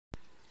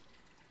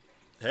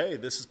Hey,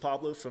 this is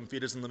Pablo from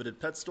Feeders Unlimited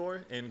Pet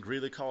Store in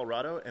Greeley,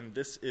 Colorado, and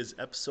this is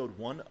episode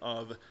one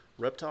of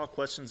Reptile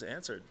Questions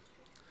Answered.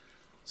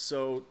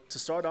 So, to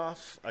start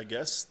off, I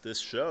guess, this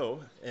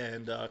show,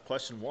 and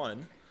question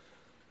one,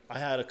 I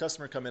had a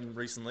customer come in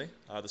recently,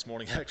 this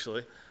morning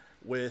actually,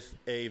 with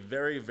a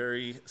very,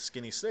 very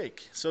skinny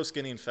snake. So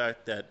skinny, in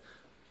fact, that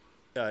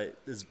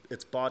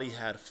its body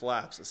had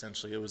flaps,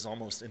 essentially. It was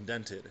almost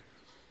indented.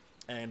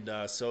 And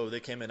so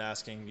they came in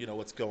asking,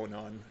 what's going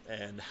on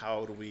and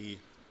how do we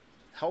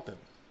help him?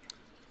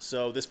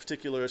 So this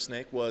particular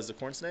snake was a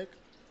corn snake,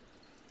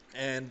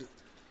 and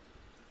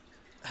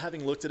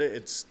having looked at it,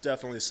 it's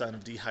definitely a sign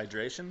of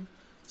dehydration.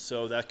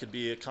 So that could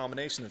be a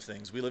combination of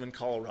things. We live in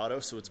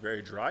Colorado, so it's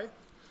very dry.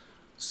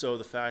 So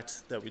the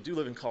fact that we do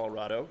live in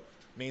Colorado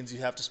means you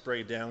have to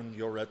spray down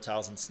your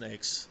reptiles and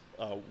snakes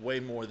way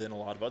more than a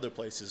lot of other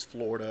places,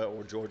 Florida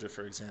or Georgia,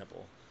 for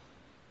example.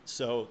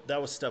 So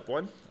that was step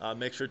one.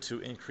 Make sure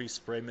to increase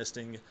spray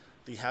misting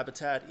the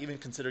habitat. Even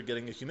consider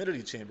getting a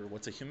humidity chamber.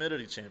 What's a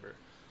humidity chamber?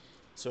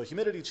 So a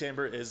humidity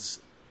chamber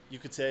is you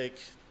could take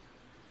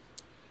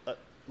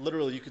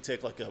literally you could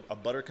take like a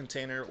butter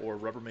container or a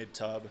Rubbermaid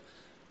tub,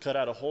 cut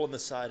out a hole in the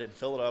side and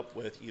fill it up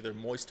with either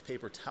moist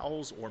paper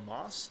towels or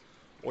moss,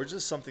 or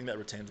just something that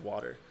retains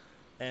water.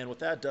 And what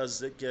that does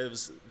is it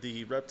gives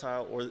the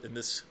reptile, or in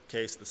this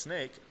case the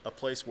snake, a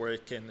place where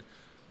it can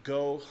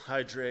go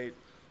hydrate.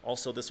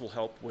 Also, this will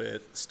help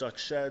with stuck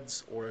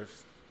sheds or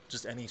if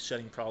just any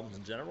shedding problems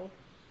in general.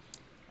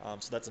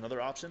 So that's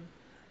another option.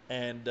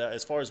 And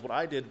as far as what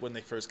I did when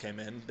they first came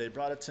in, they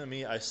brought it to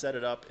me. I set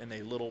it up in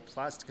a little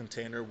plastic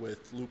container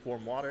with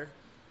lukewarm water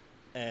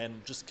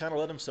and just kind of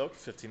let him soak for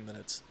 15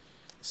 minutes.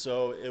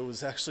 So it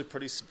was actually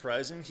pretty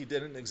surprising. He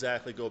didn't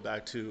exactly go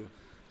back to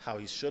how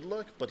he should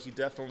look, but he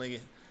definitely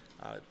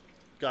uh,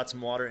 got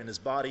some water in his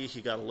body.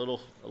 He got a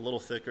little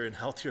thicker and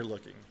healthier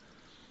looking.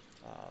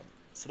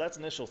 So that's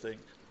an initial thing.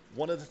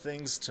 One of the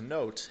things to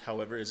note,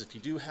 however, is if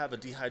you do have a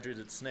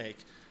dehydrated snake,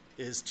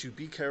 is to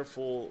be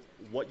careful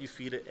what you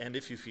feed it and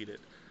if you feed it.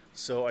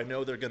 So I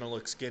know they're going to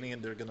look skinny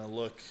and they're going to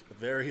look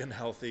very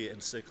unhealthy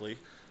and sickly.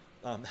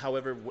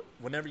 However,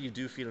 whenever you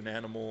do feed an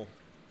animal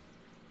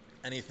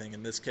anything,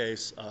 in this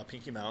case,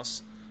 Pinky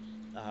Mouse,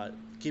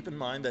 keep in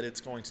mind that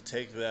it's going to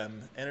take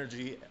them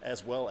energy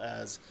as well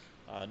as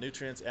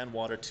nutrients and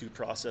water to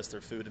process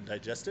their food and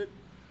digest it.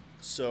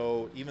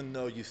 So even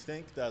though you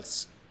think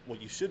that's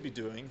what you should be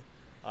doing,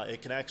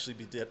 it can actually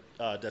be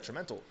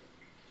detrimental.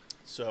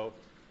 So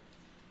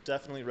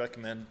definitely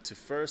recommend to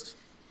first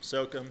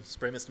soak them,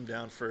 spray mist them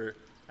down for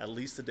at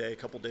least a day, a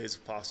couple days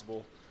if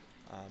possible.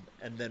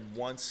 And then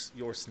once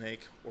your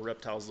snake or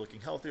reptile is looking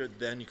healthier,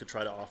 then you could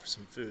try to offer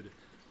some food.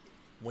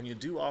 When you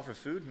do offer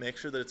food, make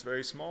sure that it's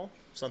very small,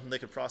 something they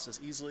could process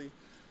easily.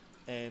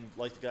 And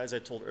like the guys I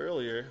told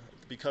earlier,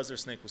 because their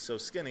snake was so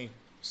skinny,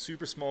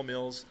 super small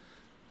meals,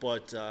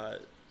 but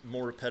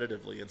more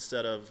repetitively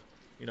instead of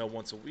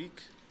once a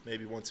week,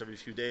 maybe once every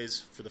few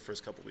days for the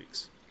first couple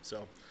weeks. So,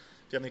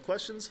 if you have any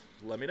questions,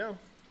 let me know.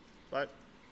 Bye.